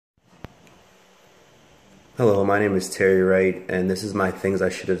Hello, my name is Terry Wright, and this is my Things I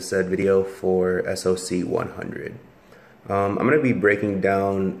Should Have Said video for SOC 100. I'm going to be breaking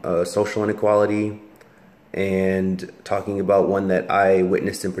down social inequality and talking about one that I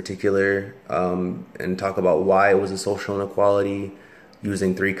witnessed in particular, and talk about why it was a social inequality,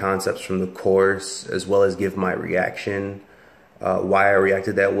 using 3 concepts from the course, as well as give my reaction, why I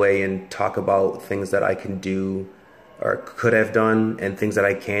reacted that way, and talk about things that I can do or could have done, and things that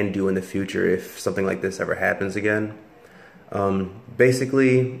I can do in the future if something like this ever happens again. This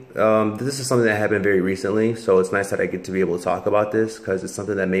is something that happened very recently, so it's nice that I get to be able to talk about this because it's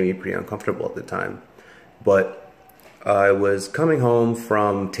something that made me pretty uncomfortable at the time. But I was coming home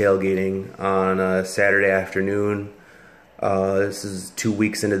from tailgating on a Saturday afternoon. This is 2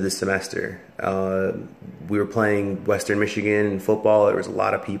 weeks into the semester. We were playing Western Michigan in football. There was a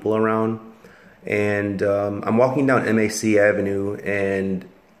lot of people around. And I'm walking down MAC Avenue, and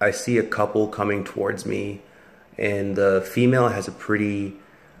I see a couple coming towards me, and the female has a pretty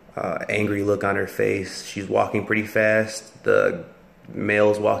angry look on her face. She's walking pretty fast. The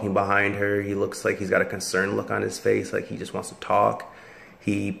male's walking behind her. He looks like he's got a concerned look on his face, like he just wants to talk.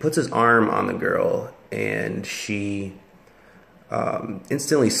 He puts his arm on the girl, and she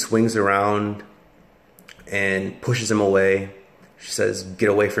instantly swings around and pushes him away. She says, "Get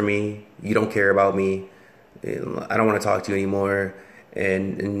away from me. You don't care about me. I don't want to talk to you anymore."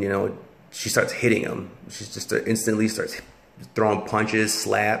 And you know, she starts hitting him. She just instantly starts throwing punches,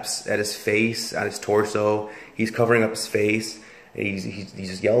 slaps at his face, at his torso. He's covering up his face. And he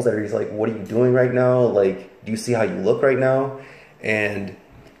just yells at her. He's like, "What are you doing right now? Like, do you see how you look right now?" And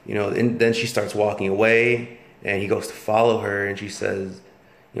you know, and then she starts walking away, and he goes to follow her, and she says,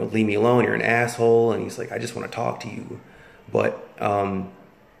 "You know, leave me alone. You're an asshole." And he's like, "I just want to talk to you." But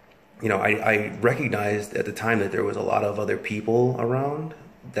you know, I recognized at the time that there was a lot of other people around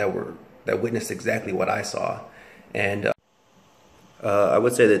that witnessed exactly what I saw, and I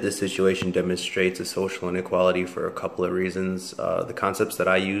would say that this situation demonstrates a social inequality for a couple of reasons. The concepts that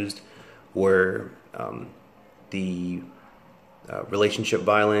I used were the relationship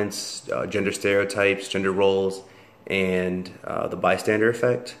violence, gender stereotypes, gender roles, and the bystander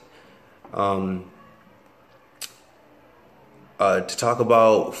effect. To talk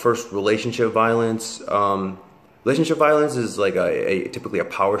about first relationship violence. Relationship violence is like typically a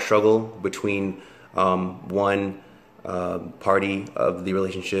power struggle between one party of the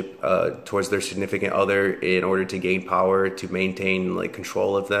relationship towards their significant other in order to gain power, to maintain like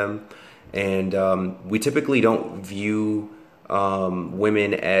control of them. And we typically don't view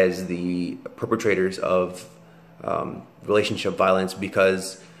women as the perpetrators of relationship violence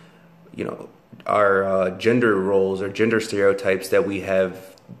because, you know, our gender roles or gender stereotypes that we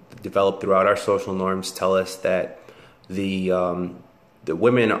have developed throughout our social norms tell us that the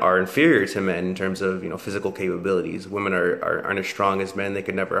women are inferior to men in terms of, you know, physical capabilities. Women aren't as strong as men. They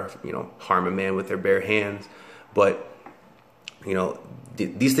could never, you know, harm a man with their bare hands. But you know,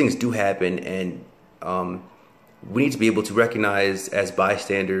 these things do happen, and we need to be able to recognize as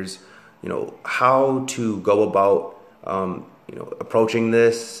bystanders, you know, how to go about you know, approaching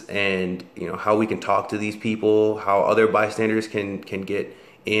this, and you know, how we can talk to these people, how other bystanders can get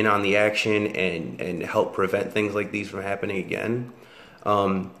in on the action and help prevent things like these from happening again.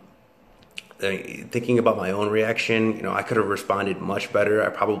 Thinking about my own reaction, you know, I could have responded much better. I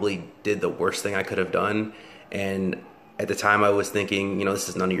probably did the worst thing I could have done, and at the time I was thinking, you know, this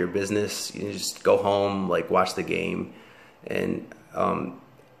is none of your business. You just go home, like watch the game. And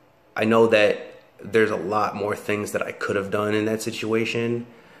I know that there's a lot more things that I could have done in that situation.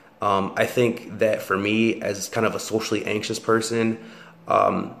 I think that for me, as kind of a socially anxious person,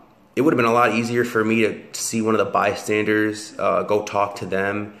 it would have been a lot easier for me to see one of the bystanders, go talk to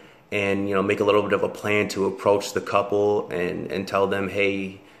them, and you know, make a little bit of a plan to approach the couple and tell them,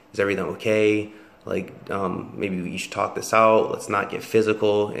 "Hey, is everything okay? Like, maybe you should talk this out. Let's not get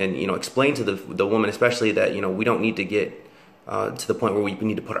physical," and you know, explain to the woman especially that, you know, we don't need to get to the point where we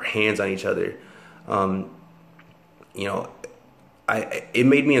need to put our hands on each other. You know, it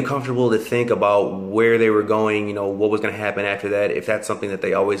made me uncomfortable to think about where they were going, you know, what was going to happen after that, if that's something that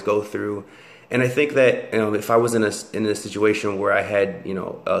they always go through. And I think that, you know, if I was in a situation where I had, you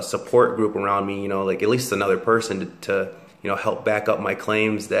know, a support group around me, you know, like at least another person to you know, help back up my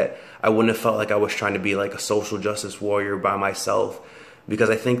claims, that I wouldn't have felt like I was trying to be like a social justice warrior by myself. Because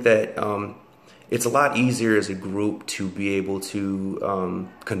I think that it's a lot easier as a group to be able to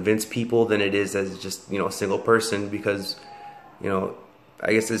convince people than it is as just, you know, a single person, because, you know,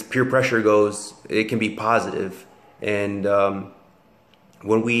 I guess as peer pressure goes, it can be positive. And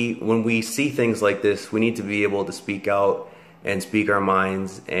when we see things like this, we need to be able to speak out and speak our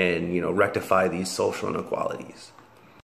minds and, rectify these social inequalities.